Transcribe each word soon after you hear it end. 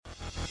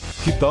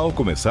Que tal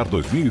começar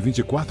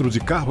 2024 de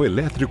carro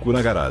elétrico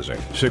na garagem?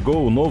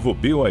 Chegou o novo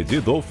BYD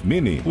Dolph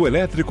Mini, o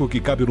elétrico que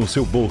cabe no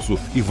seu bolso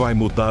e vai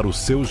mudar o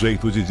seu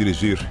jeito de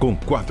dirigir. Com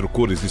 4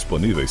 cores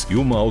disponíveis e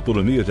uma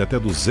autonomia de até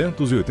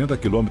 280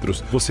 km,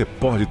 você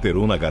pode ter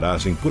um na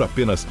garagem por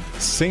apenas R$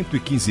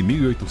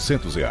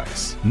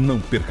 115.800. Não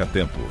perca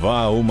tempo, vá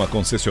a uma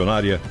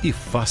concessionária e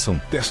faça um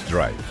test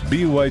drive.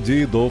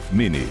 BYD Dolph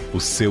Mini, o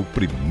seu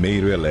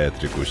primeiro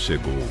elétrico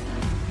chegou.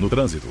 No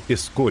trânsito,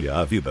 escolha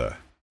a vida.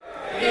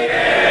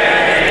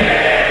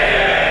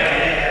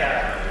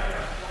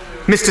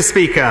 Mr.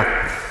 Speaker,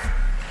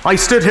 I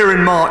stood here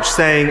in March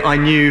saying I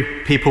knew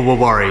people were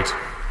worried,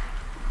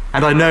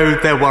 and I know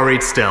they're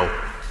worried still.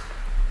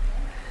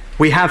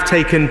 We have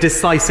taken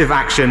decisive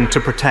action to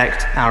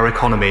protect our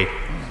economy,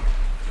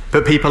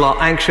 but people are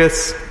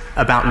anxious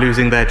about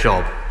losing their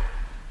job,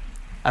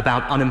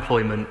 about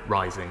unemployment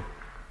rising.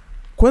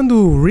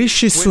 Quando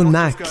Rishi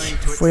Sunak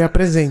foi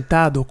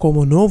apresentado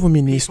como novo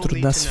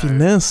ministro das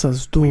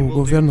Finanças do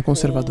governo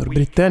conservador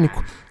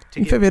britânico,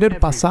 em fevereiro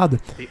passado,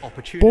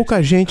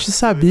 pouca gente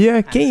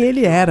sabia quem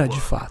ele era de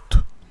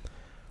fato.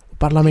 O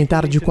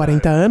parlamentar de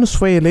 40 anos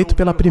foi eleito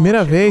pela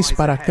primeira vez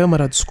para a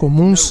Câmara dos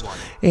Comuns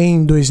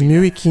em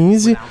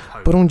 2015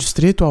 por um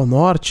distrito ao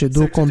norte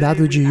do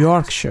condado de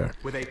Yorkshire.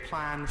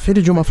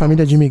 Filho de uma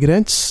família de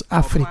imigrantes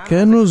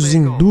africanos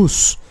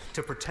hindus.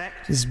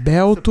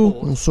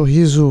 Esbelto, um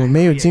sorriso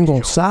meio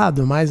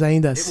desengonçado, mas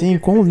ainda assim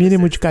com o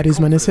mínimo de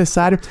carisma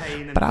necessário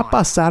para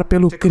passar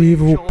pelo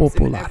crivo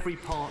popular.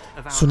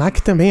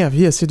 Sunak também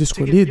havia sido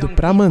escolhido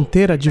para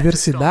manter a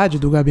diversidade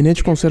do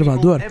gabinete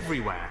conservador,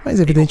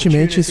 mas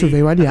evidentemente isso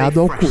veio aliado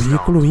ao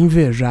currículo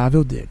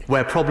invejável dele.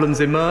 Where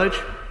problems emerge,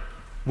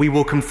 we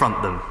will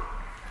confront them.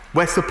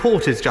 Where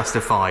support is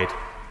justified,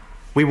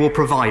 we will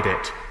provide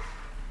it.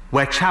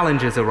 Where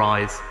challenges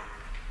arise,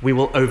 we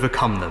will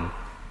overcome them.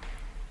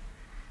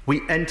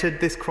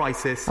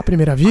 À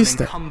primeira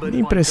vista, a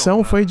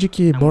impressão foi de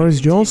que Boris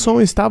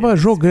Johnson estava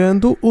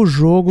jogando o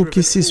jogo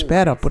que se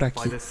espera por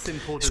aqui.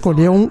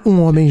 Escolheu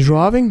um homem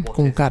jovem,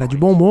 com cara de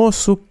bom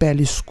moço,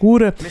 pele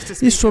escura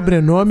e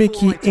sobrenome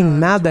que em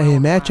nada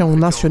remete a um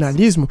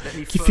nacionalismo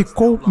que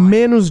ficou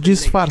menos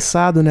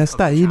disfarçado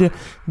nesta ilha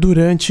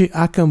durante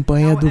a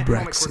campanha do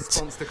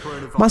Brexit.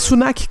 Mas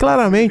Sunak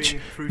claramente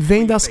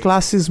vem das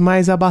classes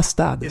mais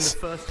abastadas.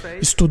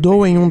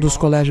 Estudou em um dos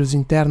colégios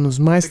internos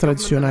mais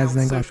tradicionais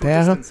da Inglaterra,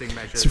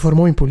 se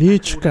formou em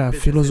política,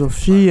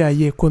 filosofia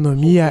e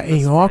economia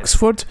em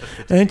Oxford,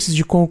 antes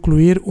de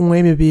concluir um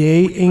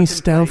MBA em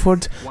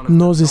Stanford,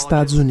 nos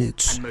Estados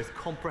Unidos.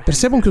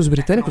 Percebam que os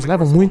britânicos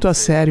levam muito a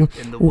sério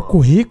o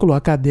currículo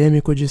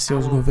acadêmico de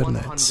seus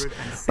governantes.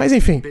 Mas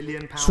enfim,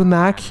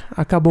 Sunak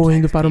acabou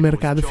indo para o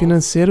mercado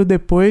financeiro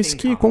depois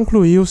que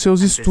concluiu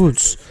seus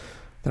estudos.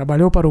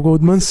 Trabalhou para o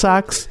Goldman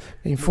Sachs,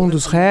 em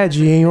fundos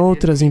hedge e em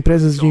outras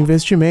empresas de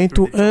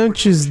investimento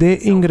antes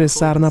de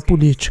ingressar na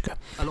política.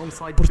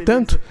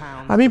 Portanto,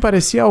 a mim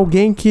parecia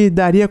alguém que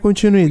daria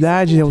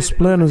continuidade aos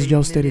planos de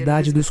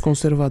austeridade dos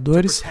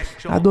conservadores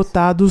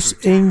adotados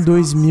em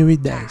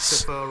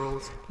 2010.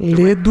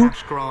 Ledo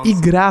e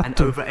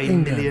grato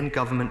engano.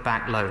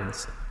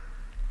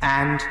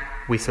 And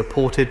we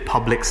supported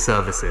public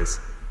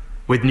services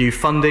with new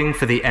funding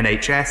for the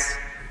NHS,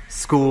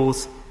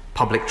 schools,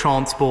 public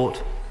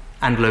transport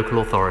and local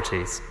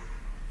authorities.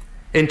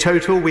 In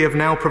total, we have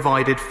now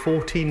provided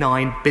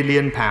 £49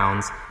 billion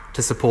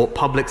to support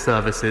public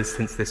services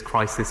since this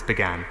crisis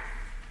began.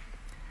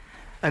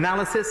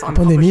 A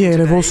pandemia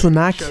elevou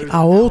Sunak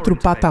a outro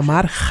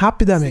patamar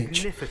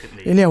rapidamente.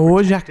 Ele é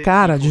hoje a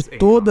cara de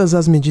todas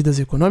as medidas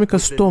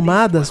econômicas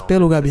tomadas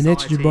pelo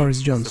gabinete de Boris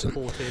Johnson.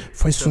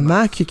 Foi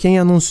Sunak quem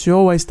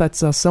anunciou a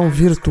estatização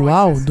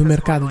virtual do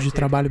mercado de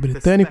trabalho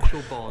britânico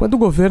quando o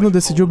governo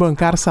decidiu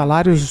bancar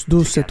salários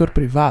do setor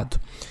privado.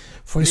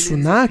 Foi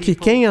Sunak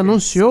quem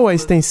anunciou a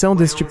extensão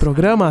deste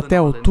programa até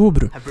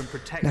outubro.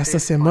 Nesta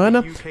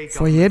semana,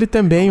 foi ele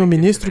também o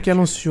ministro que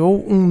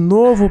anunciou um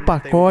novo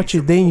pacote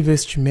de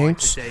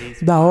investimentos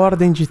da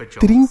ordem de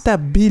 30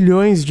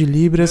 bilhões de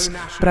libras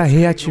para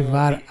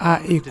reativar a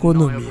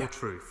economia.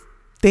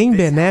 Tem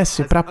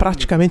benesse para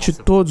praticamente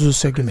todos os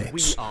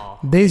segmentos,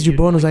 desde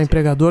bônus a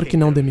empregador que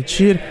não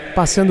demitir,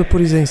 passando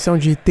por isenção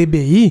de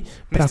ITBI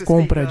para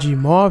compra de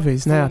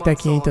imóveis, até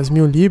 500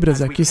 mil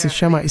libras, aqui se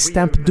chama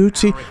Stamp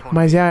Duty,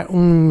 mas é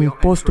um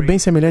imposto bem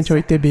semelhante ao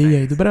ITBI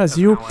aí do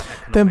Brasil.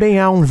 Também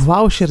há um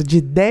voucher de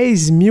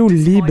 10 mil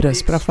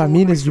libras para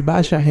famílias de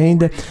baixa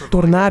renda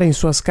tornarem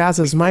suas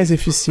casas mais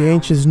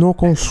eficientes no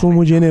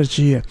consumo de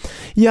energia.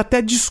 E até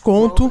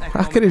desconto,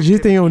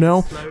 acreditem ou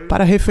não,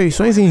 para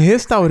refeições em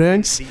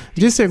restaurantes dias,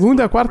 de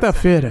segunda a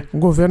quarta-feira. O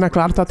governo, é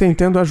claro, está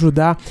tentando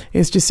ajudar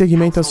este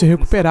segmento a se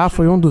recuperar,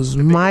 foi um dos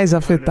mais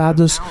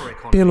afetados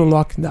pelo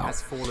lockdown.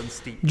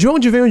 De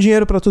onde vem o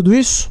dinheiro para tudo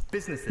isso?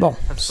 Bom,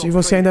 se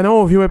você ainda não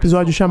ouviu o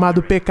episódio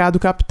chamado Pecado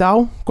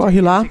Capital, corre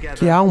lá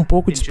que há um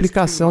pouco de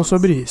explicação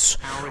sobre isso.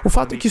 O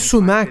fato é que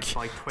Sunak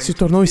se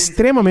tornou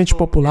extremamente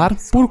popular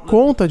por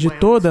conta de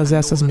todas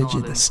essas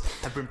medidas.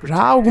 Já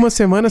há algumas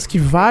semanas que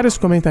vários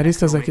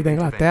comentaristas aqui da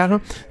Inglaterra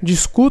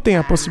discutem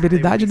a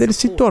possibilidade dele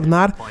se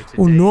tornar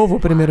o novo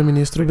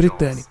primeiro-ministro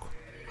britânico.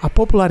 A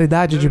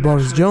popularidade de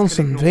Boris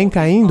Johnson vem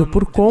caindo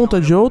por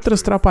conta de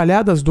outras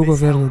trapalhadas do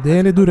governo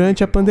dele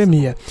durante a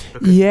pandemia.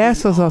 E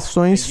essas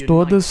ações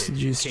todas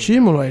de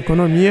estímulo à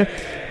economia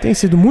têm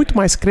sido muito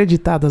mais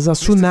creditadas a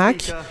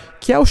Sunak,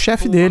 que é o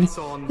chefe dele,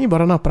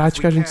 embora na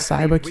prática a gente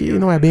saiba que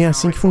não é bem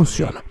assim que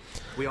funciona.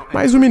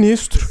 Mas o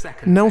ministro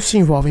não se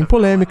envolve em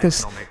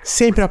polêmicas,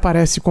 sempre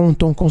aparece com um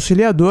tom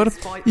conciliador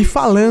e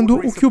falando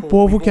o que o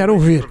povo quer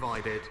ouvir,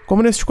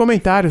 como neste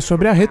comentário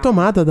sobre a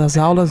retomada das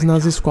aulas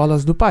nas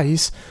escolas do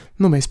país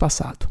no mês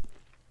passado.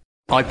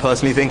 I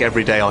personally think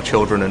every day our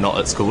children are not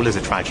at school is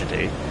a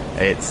tragedy.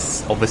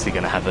 It's obviously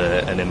going to have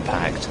an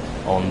impact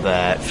on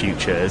their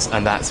futures,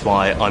 and that's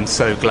why I'm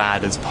so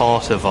glad as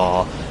part of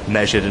our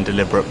measured and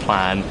deliberate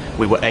plan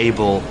we were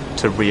able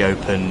to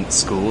reopen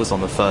schools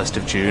on the 1st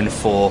of June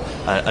for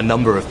a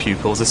number of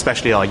pupils,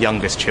 especially our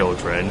youngest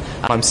children.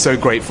 And I'm so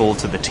grateful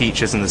to the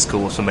teachers and the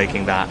schools for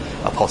making that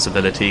a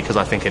possibility, because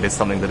I think it is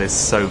something that is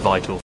so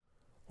vital.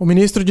 O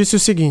ministro disse o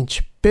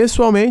seguinte: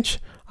 pessoalmente,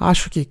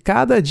 acho que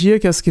cada dia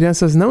que as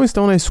crianças não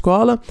estão na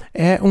escola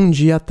é um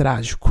dia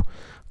trágico.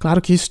 Claro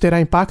que isso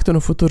terá impacto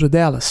no futuro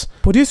delas.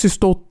 Por isso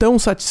estou tão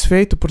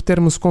satisfeito por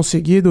termos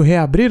conseguido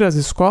reabrir as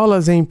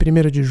escolas em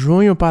 1º de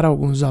junho para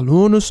alguns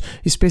alunos,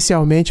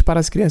 especialmente para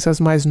as crianças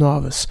mais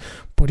novas.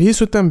 Por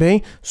isso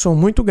também sou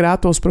muito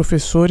grato aos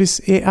professores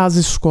e às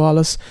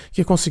escolas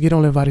que conseguiram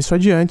levar isso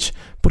adiante,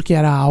 porque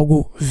era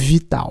algo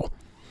vital.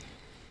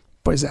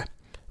 Pois é,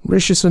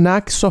 Rishi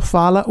Sunak só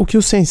fala o que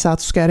os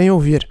sensatos querem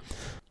ouvir.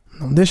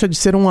 Não deixa de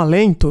ser um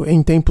alento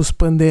em tempos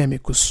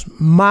pandêmicos,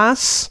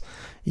 mas,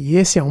 e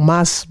esse é um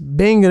mas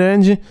bem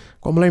grande,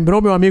 como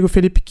lembrou meu amigo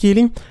Felipe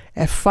Killing,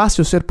 é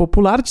fácil ser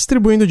popular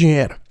distribuindo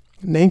dinheiro,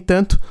 nem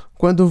tanto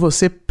quando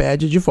você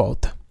pede de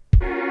volta.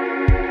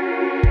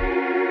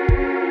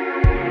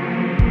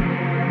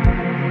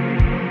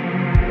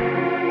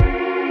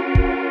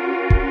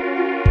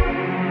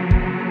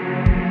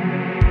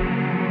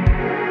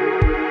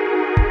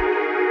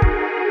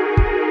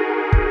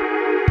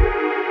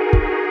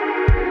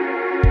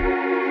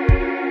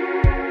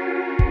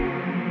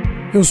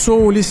 Eu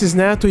sou o Ulisses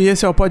Neto e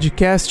esse é o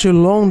podcast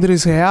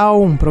Londres Real,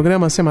 um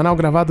programa semanal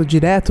gravado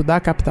direto da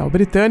capital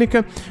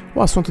britânica.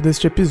 O assunto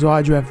deste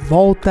episódio é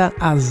Volta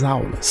às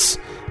aulas.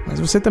 Mas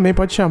você também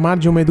pode chamar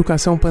de uma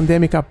educação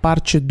pandêmica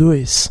parte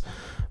 2.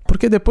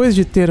 Porque depois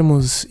de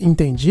termos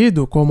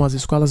entendido como as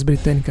escolas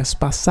britânicas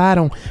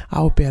passaram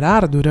a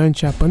operar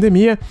durante a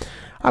pandemia,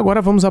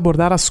 agora vamos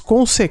abordar as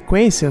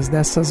consequências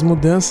dessas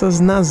mudanças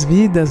nas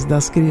vidas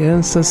das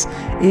crianças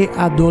e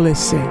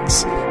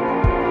adolescentes.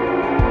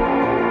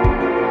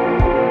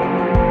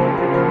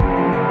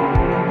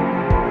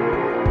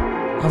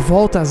 A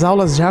volta às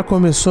aulas já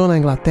começou na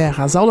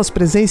Inglaterra, as aulas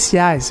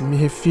presenciais, me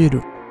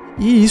refiro.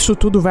 E isso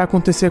tudo vai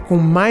acontecer com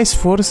mais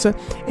força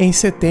em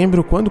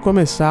setembro, quando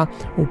começar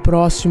o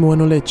próximo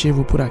ano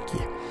letivo por aqui.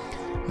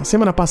 Na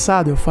semana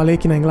passada eu falei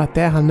que na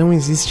Inglaterra não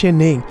existe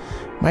Enem,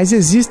 mas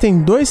existem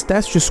 2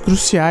 testes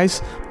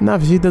cruciais na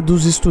vida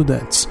dos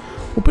estudantes.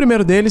 O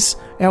primeiro deles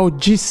é o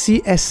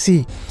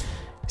GCSE,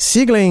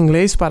 sigla em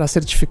inglês para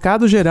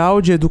Certificado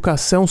Geral de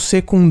Educação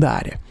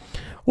Secundária.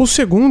 O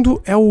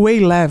segundo é o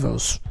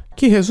A-Levels,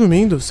 que,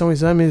 resumindo, são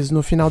exames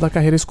no final da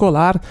carreira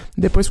escolar,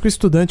 depois que o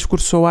estudante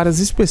cursou áreas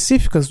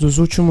específicas dos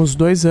últimos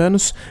 2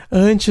 anos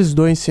antes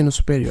do ensino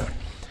superior.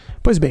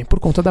 Pois bem, por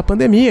conta da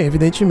pandemia,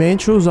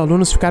 evidentemente, os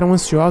alunos ficaram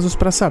ansiosos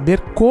para saber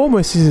como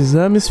esses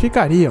exames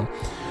ficariam.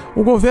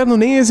 O governo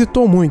nem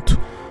hesitou muito.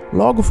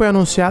 Logo foi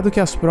anunciado que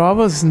as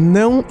provas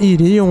não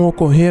iriam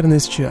ocorrer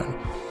neste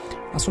ano.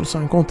 A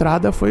solução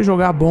encontrada foi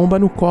jogar a bomba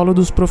no colo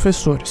dos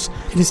professores.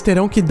 Eles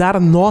terão que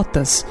dar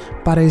notas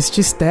para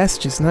estes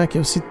testes, que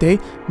eu citei,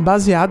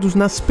 baseados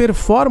nas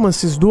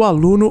performances do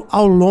aluno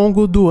ao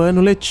longo do ano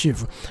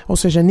letivo. Ou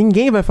seja,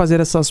 ninguém vai fazer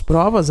essas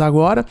provas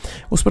agora,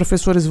 os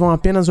professores vão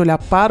apenas olhar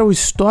para o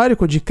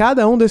histórico de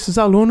cada um desses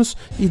alunos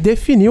e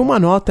definir uma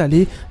nota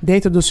ali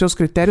dentro dos seus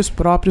critérios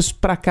próprios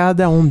para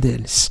cada um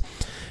deles.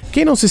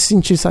 Quem não se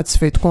sentir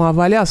satisfeito com a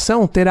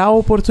avaliação terá a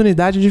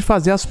oportunidade de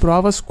fazer as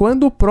provas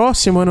quando o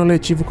próximo ano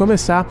letivo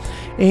começar,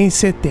 em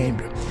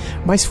setembro.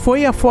 Mas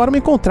foi a forma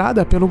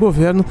encontrada pelo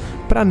governo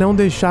para não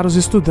deixar os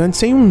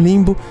estudantes em um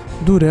limbo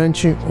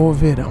durante o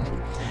verão.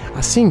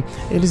 Assim,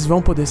 eles vão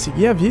poder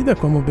seguir a vida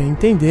como bem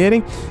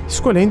entenderem,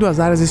 escolhendo as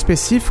áreas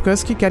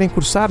específicas que querem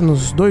cursar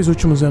nos 2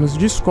 últimos anos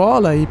de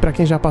escola e, para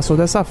quem já passou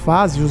dessa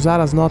fase,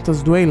 usar as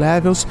notas do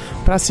A-Levels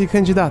para se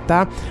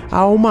candidatar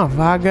a uma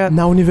vaga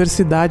na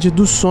Universidade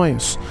dos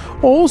Sonhos,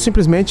 ou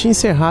simplesmente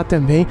encerrar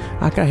também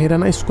a carreira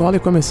na escola e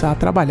começar a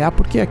trabalhar,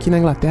 porque aqui na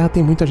Inglaterra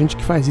tem muita gente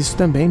que faz isso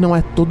também, não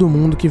é todo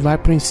mundo que vai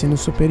para o ensino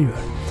superior.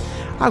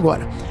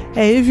 Agora,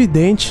 é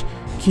evidente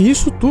que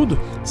isso tudo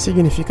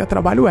significa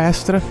trabalho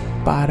extra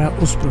para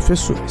os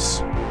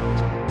professores.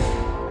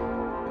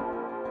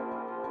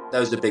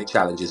 Those are big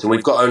challenges, and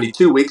we've got only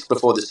 2 weeks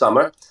before the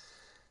summer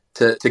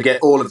to get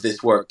all of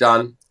this work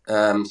done.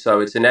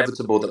 So it's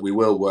inevitable that we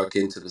will work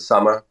into the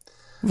summer.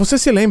 Você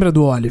se lembra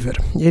do Oliver?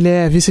 Ele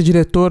é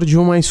vice-diretor de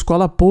uma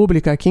escola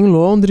pública aqui em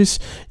Londres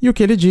e o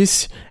que ele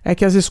disse é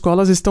que as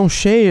escolas estão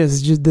cheias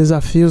de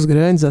desafios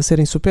grandes a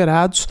serem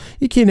superados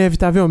e que,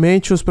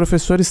 inevitavelmente, os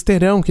professores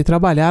terão que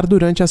trabalhar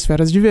durante as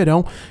férias de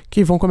verão,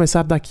 que vão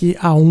começar daqui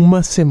a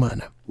uma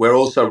semana. We're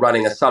also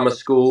running a summer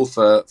school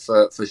for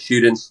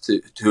students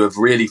to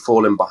have really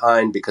fallen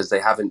behind because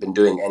they haven't been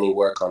doing any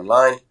work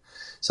online.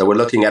 So we're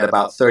looking at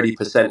about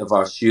 30% of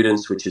our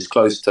students, which is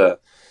close to,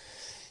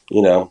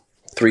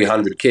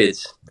 300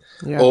 kids,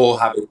 all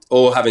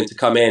having to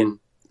come in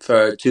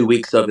for 2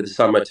 weeks over the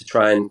summer to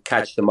try and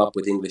catch them up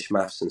with English,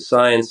 maths, and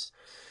science.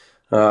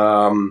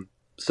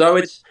 So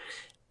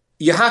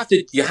you have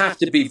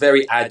to be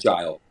very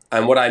agile,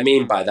 and what I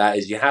mean by that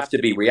is you have to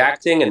be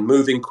reacting and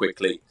moving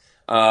quickly,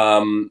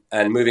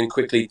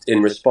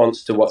 in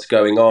response to what's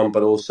going on,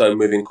 but also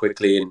moving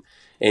quickly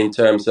in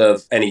terms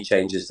of any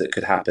changes that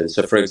could happen.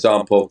 So, for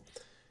example,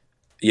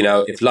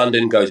 if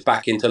London goes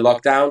back into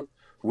lockdown,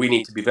 we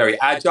need to be very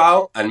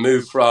agile and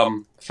move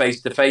from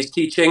face-to-face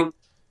teaching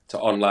to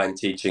online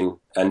teaching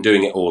and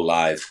doing it all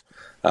live.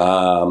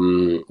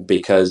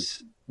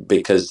 Because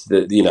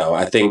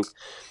I think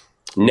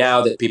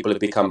now that people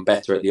have become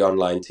better at the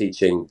online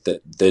teaching,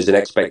 that there's an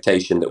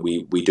expectation that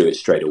we do it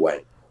straight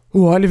away.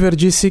 O Oliver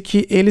disse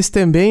que eles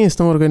também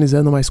estão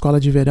organizando uma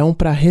escola de verão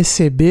para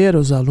receber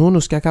os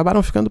alunos que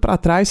acabaram ficando para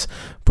trás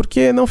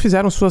porque não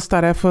fizeram suas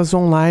tarefas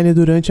online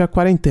durante a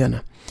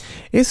quarentena.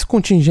 Esse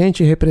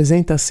contingente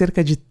representa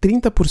cerca de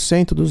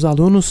 30% dos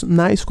alunos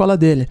na escola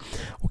dele,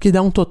 o que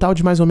dá um total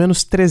de mais ou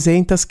menos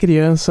 300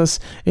 crianças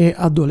e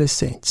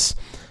adolescentes.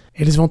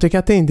 Eles vão ter que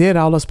atender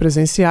aulas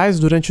presenciais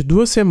durante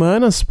 2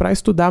 semanas para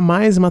estudar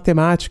mais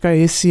matemática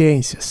e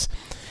ciências.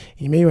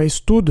 Em meio a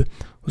isso tudo,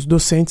 os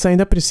docentes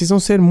ainda precisam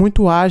ser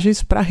muito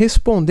ágeis para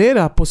responder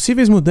a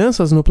possíveis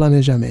mudanças no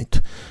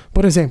planejamento.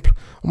 Por exemplo,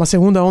 uma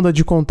segunda onda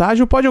de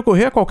contágio pode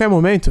ocorrer a qualquer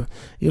momento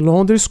e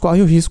Londres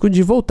corre o risco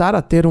de voltar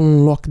a ter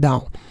um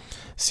lockdown.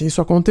 Se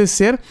isso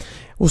acontecer,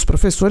 os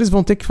professores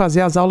vão ter que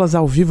fazer as aulas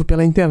ao vivo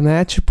pela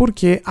internet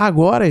porque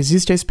agora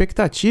existe a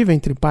expectativa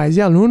entre pais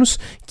e alunos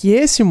que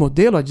esse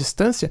modelo à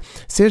distância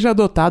seja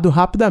adotado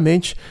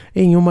rapidamente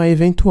em uma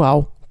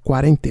eventual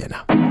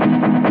quarentena.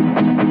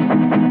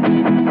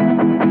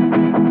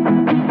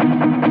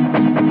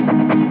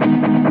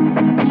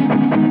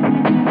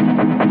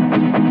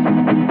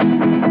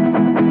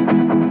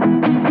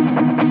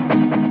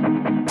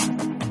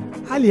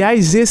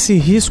 Aliás, esse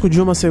risco de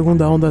uma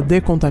segunda onda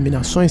de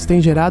contaminações tem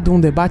gerado um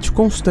debate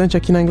constante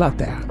aqui na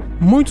Inglaterra.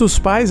 Muitos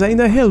pais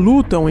ainda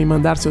relutam em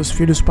mandar seus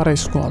filhos para a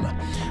escola.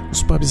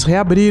 Os pubs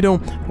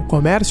reabriram, o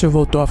comércio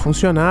voltou a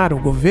funcionar,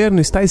 o governo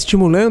está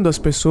estimulando as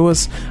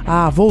pessoas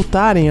a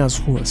voltarem às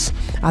ruas.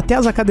 Até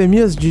as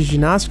academias de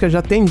ginástica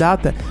já têm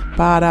data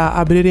para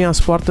abrirem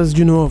as portas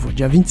de novo,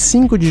 dia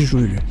 25 de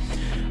julho.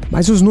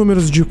 Mas os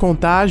números de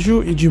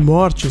contágio e de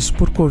mortes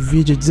por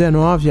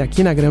Covid-19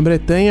 aqui na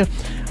Grã-Bretanha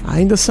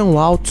ainda são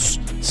altos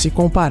se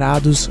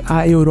comparados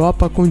à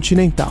Europa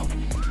continental.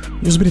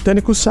 E os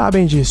britânicos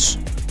sabem disso,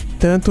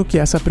 tanto que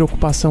essa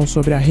preocupação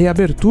sobre a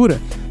reabertura,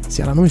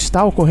 se ela não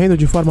está ocorrendo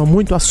de forma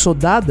muito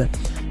assodada,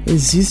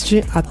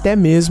 existe até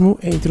mesmo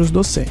entre os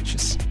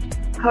docentes.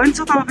 Antes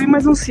eu estava bem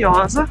mais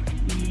ansiosa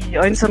e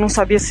antes eu não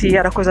sabia se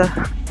era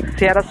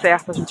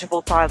certo a gente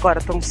voltar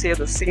agora tão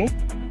cedo assim.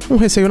 Um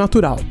receio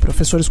natural.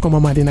 Professores como a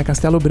Marina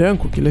Castelo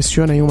Branco, que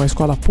leciona em uma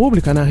escola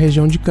pública na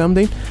região de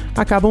Camden,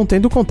 acabam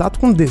tendo contato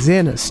com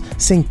dezenas,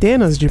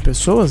 centenas de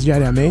pessoas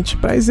diariamente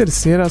para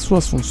exercer as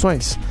suas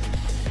funções.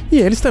 E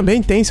eles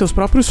também têm seus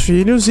próprios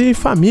filhos e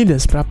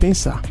famílias para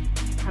pensar.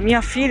 A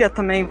minha filha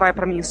também vai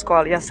para minha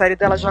escola e a série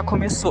dela já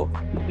começou.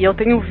 E eu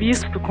tenho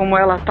visto como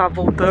ela está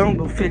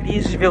voltando,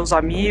 feliz de ver os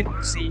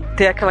amigos e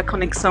ter aquela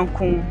conexão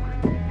com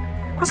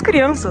as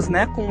crianças,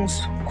 né?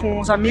 Com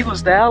os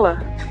amigos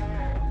dela.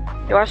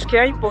 Eu acho que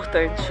é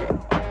importante.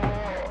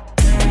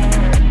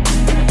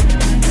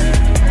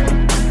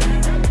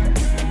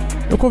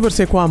 Eu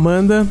conversei com a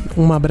Amanda,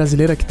 uma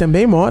brasileira que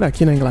também mora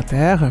aqui na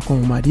Inglaterra, com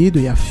o marido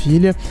e a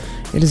filha.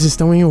 Eles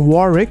estão em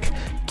Warwick,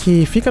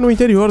 que fica no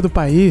interior do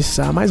país,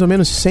 a mais ou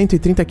menos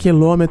 130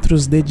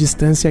 quilômetros de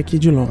distância aqui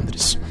de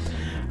Londres.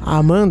 A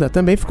Amanda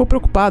também ficou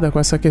preocupada com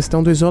essa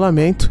questão do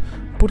isolamento,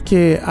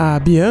 porque a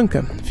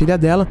Bianca, filha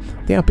dela,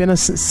 tem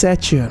apenas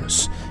 7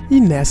 anos. E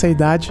nessa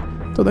idade,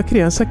 toda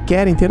criança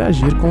quer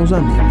interagir com os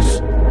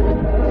amigos.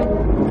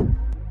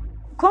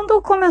 Quando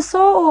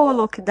começou o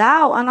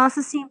lockdown, a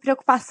nossa assim,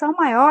 preocupação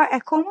maior é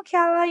como que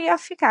ela ia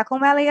ficar,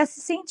 como ela ia se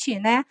sentir,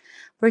 né?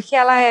 Porque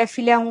ela é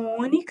filha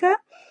única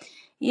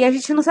e a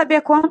gente não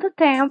sabia quanto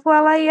tempo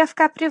ela ia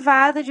ficar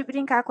privada de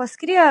brincar com as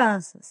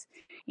crianças.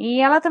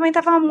 E ela também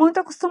estava muito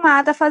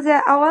acostumada a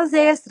fazer aulas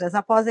extras.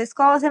 Após a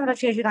escola, sempre ela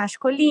tinha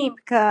ginástica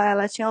olímpica,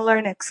 ela tinha o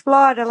Learn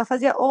Explore, ela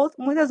fazia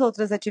muitas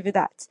outras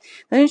atividades.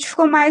 Então a gente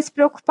ficou mais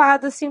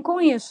preocupada assim com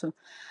isso.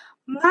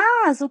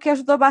 Mas o que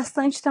ajudou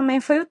bastante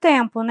também foi o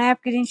tempo, né?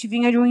 Porque a gente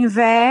vinha de um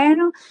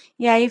inverno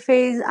e aí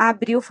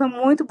abril foi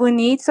muito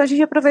bonito, então a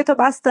gente aproveitou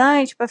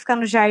bastante para ficar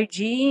no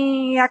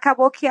jardim e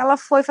acabou que ela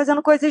foi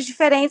fazendo coisas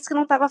diferentes que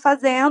não estava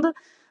fazendo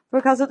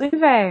por causa do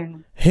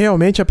inverno.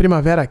 Realmente a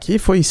primavera aqui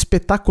foi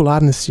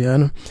espetacular nesse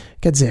ano.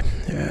 Quer dizer,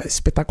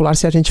 espetacular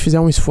se a gente fizer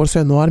um esforço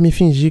enorme e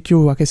fingir que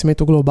o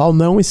aquecimento global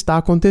não está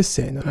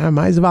acontecendo, né?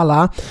 Mas vá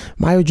lá,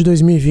 maio de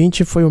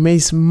 2020 foi o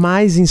mês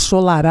mais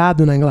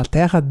ensolarado na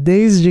Inglaterra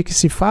desde que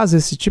se faz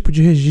esse tipo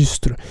de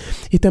registro.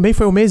 E também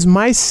foi o mês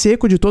mais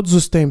seco de todos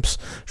os tempos.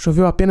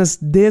 Choveu apenas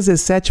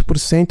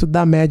 17%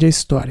 da média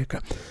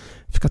histórica.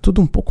 Fica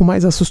tudo um pouco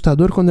mais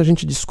assustador quando a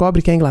gente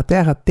descobre que a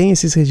Inglaterra tem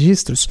esses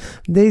registros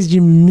desde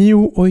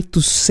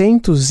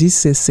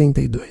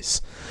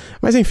 1862.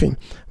 Mas enfim,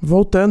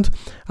 voltando,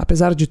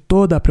 apesar de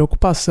toda a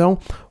preocupação,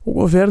 o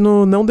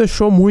governo não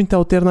deixou muita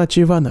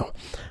alternativa não.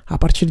 A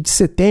partir de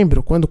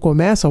setembro, quando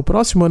começa o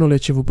próximo ano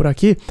letivo por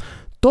aqui,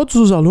 todos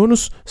os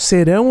alunos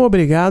serão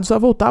obrigados a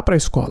voltar para a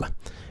escola.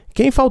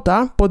 Quem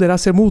faltar poderá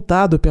ser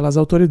multado pelas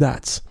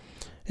autoridades.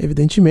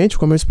 Evidentemente,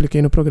 como eu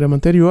expliquei no programa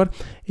anterior,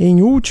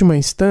 em última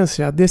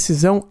instância, a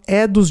decisão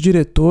é dos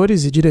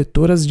diretores e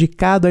diretoras de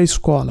cada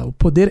escola. O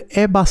poder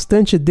é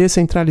bastante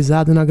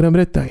descentralizado na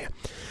Grã-Bretanha.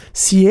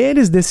 Se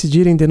eles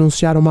decidirem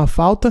denunciar uma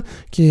falta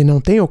que não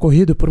tenha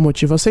ocorrido por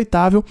motivo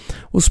aceitável,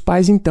 os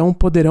pais então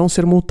poderão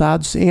ser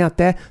multados em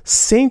até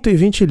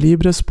 120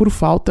 libras por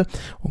falta,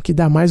 o que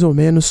dá mais ou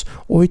menos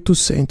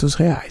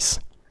R$800.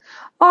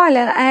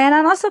 Olha,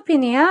 na nossa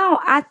opinião,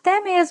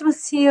 até mesmo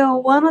se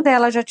o ano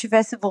dela já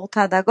tivesse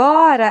voltado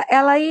agora,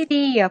 ela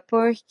iria,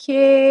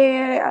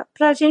 porque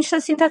pra gente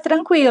assim tá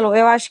tranquilo.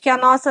 Eu acho que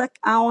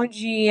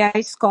aonde a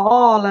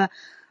escola,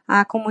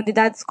 a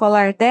comunidade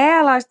escolar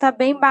dela está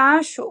bem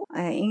baixo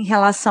em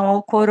relação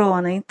ao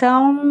corona.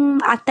 Então,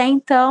 até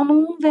então,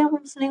 não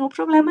vemos nenhum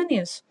problema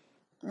nisso.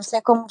 Não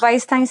sei como vai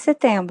estar em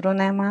setembro,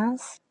 né,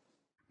 mas...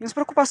 Minhas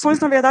preocupações,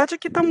 na verdade, é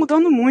que está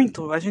mudando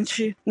muito. A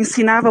gente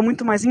ensinava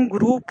muito mais em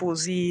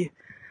grupos e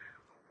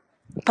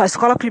a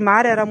escola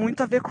primária era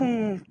muito a ver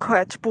com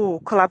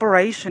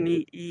collaboration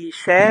e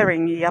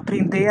sharing e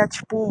aprender a,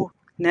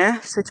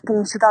 ser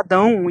um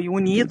cidadão e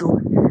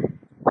unido.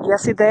 E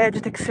essa ideia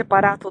de ter que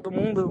separar todo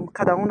mundo,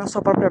 cada um na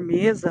sua própria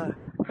mesa,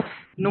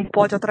 não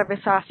pode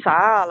atravessar a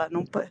sala,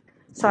 não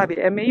sabe?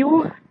 É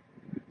meio... O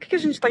que a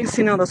gente está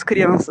ensinando às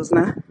crianças,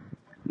 né?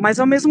 Mas,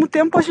 ao mesmo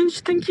tempo, a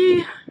gente tem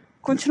que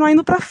continuar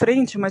indo para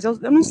frente, mas eu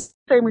não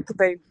sei muito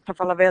bem, para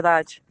falar a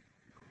verdade.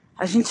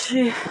 A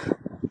gente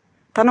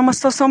tá numa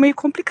situação meio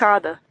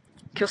complicada,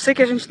 que eu sei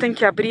que a gente tem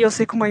que abrir, eu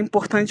sei como é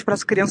importante para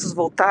as crianças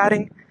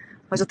voltarem,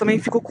 mas eu também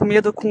fico com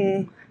medo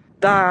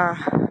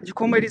de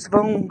como eles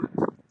vão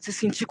se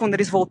sentir quando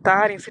eles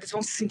voltarem, se eles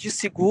vão se sentir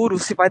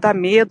seguros, se vai dar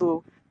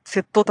medo de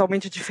ser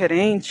totalmente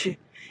diferente,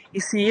 e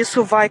se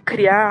isso vai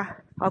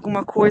criar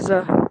alguma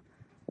coisa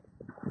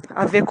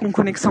a ver com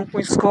conexão com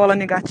escola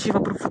negativa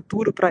para o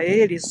futuro para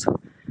eles.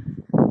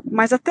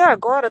 Mas até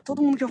agora,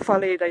 todo mundo que eu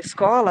falei da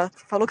escola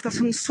falou que está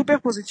sendo super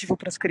positivo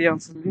para as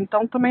crianças.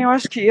 Então também eu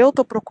acho que eu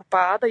estou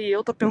preocupada e eu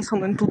estou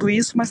pensando em tudo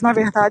isso, mas na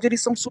verdade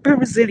eles são super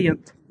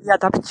resilientes e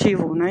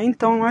adaptivos, né?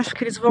 Então eu acho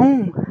que eles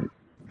vão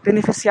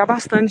beneficiar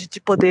bastante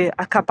de poder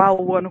acabar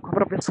o ano com a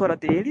professora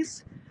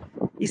deles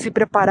e se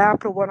preparar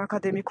para o ano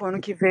acadêmico ano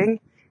que vem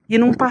e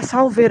não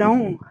passar o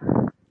verão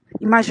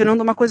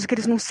imaginando uma coisa que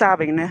eles não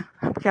sabem, né?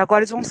 Porque agora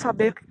eles vão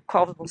saber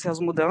quais vão ser as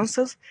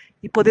mudanças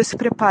e poder se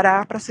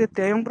preparar para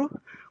setembro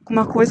com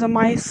uma coisa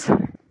mais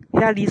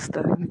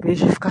realista, em vez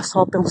de ficar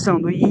só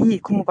pensando,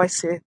 como vai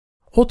ser?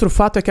 Outro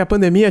fato é que a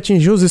pandemia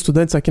atingiu os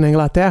estudantes aqui na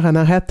Inglaterra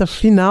na reta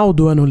final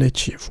do ano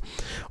letivo.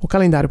 O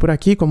calendário por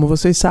aqui, como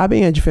vocês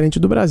sabem, é diferente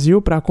do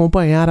Brasil para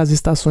acompanhar as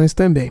estações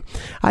também.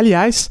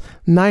 Aliás,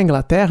 na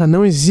Inglaterra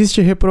não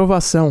existe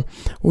reprovação.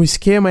 O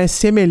esquema é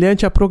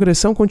semelhante à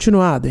progressão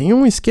continuada, em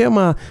um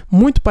esquema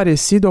muito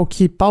parecido ao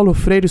que Paulo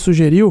Freire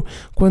sugeriu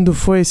quando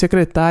foi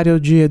secretário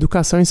de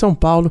Educação em São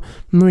Paulo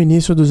no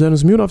início dos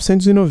anos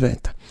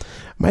 1990.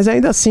 Mas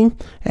ainda assim,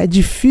 é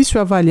difícil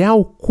avaliar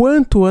o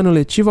quanto o ano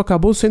letivo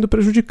acabou sendo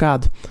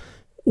prejudicado.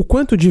 O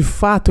quanto de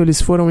fato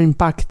eles foram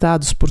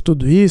impactados por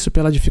tudo isso,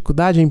 pela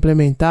dificuldade em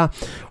implementar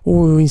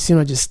o ensino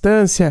à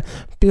distância,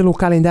 pelo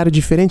calendário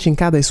diferente em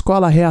cada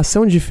escola, a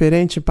reação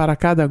diferente para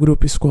cada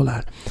grupo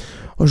escolar.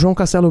 O João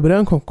Castelo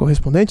Branco,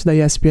 correspondente da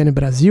ESPN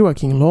Brasil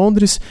aqui em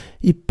Londres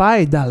e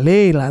pai da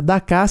Leila, da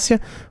Cássia,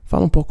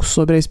 fala um pouco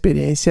sobre a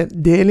experiência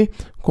dele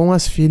com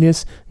as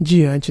filhas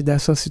diante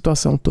dessa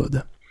situação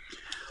toda.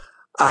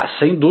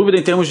 Sem dúvida,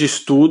 em termos de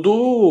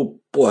estudo,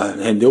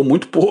 rendeu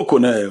muito pouco,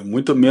 né?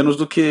 Muito menos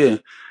do que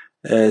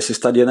se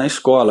estaria na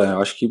escola.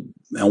 Eu acho que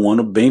é um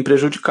ano bem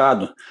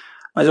prejudicado.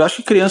 Mas eu acho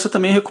que criança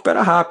também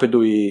recupera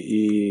rápido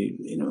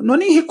e não é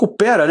nem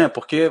recupera, né?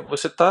 Porque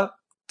você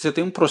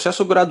tem um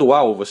processo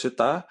gradual, você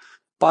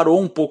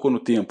parou um pouco no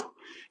tempo.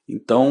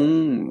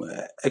 Então,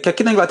 é que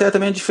aqui na Inglaterra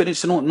também é diferente,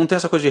 você não tem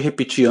essa coisa de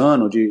repetir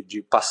ano,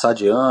 de passar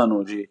de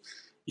ano,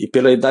 e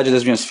pela idade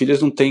das minhas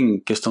filhas não tem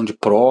questão de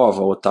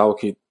prova ou tal,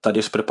 que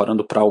estaria se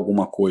preparando para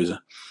alguma coisa.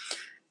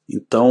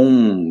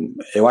 Então,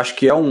 eu acho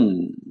que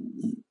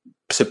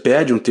você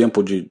perde um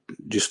tempo de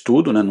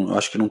estudo, né? Eu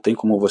acho que não tem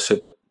como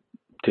você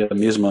ter a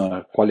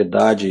mesma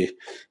qualidade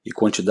e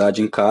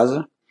quantidade em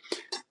casa,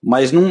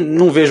 mas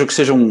não vejo que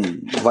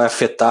vai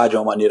afetar de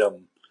uma maneira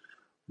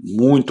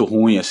muito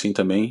ruim assim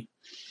também.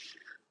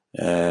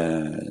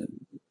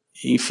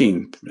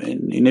 Enfim, é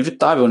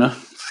inevitável, né?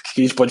 O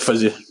que a gente pode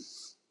fazer?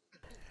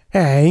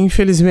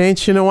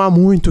 Infelizmente não há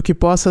muito que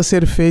possa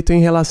ser feito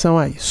em relação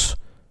a isso.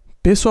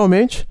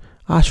 Pessoalmente,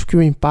 acho que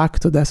o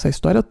impacto dessa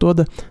história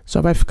toda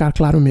só vai ficar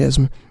claro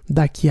mesmo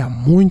daqui a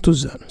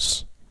muitos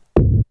anos.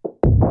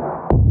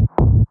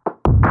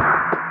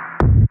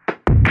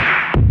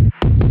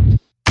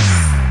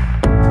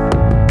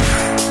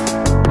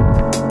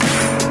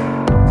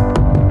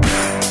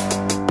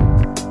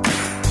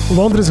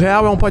 Londres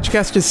Real é um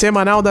podcast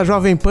semanal da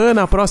Jovem Pan.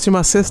 Na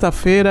próxima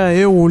sexta-feira,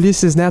 eu,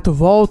 Ulisses Neto,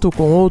 volto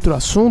com outro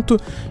assunto.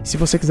 Se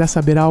você quiser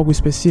saber algo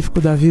específico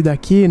da vida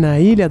aqui na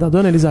ilha da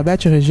Dona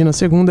Elizabeth Regina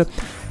II,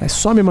 é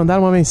só me mandar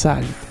uma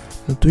mensagem.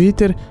 No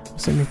Twitter,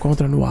 você me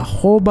encontra no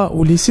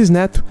 @Ulisses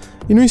Neto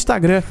e no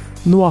Instagram,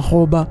 no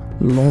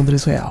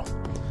 @Londres Real.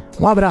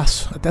 Um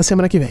abraço, até a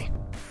semana que vem.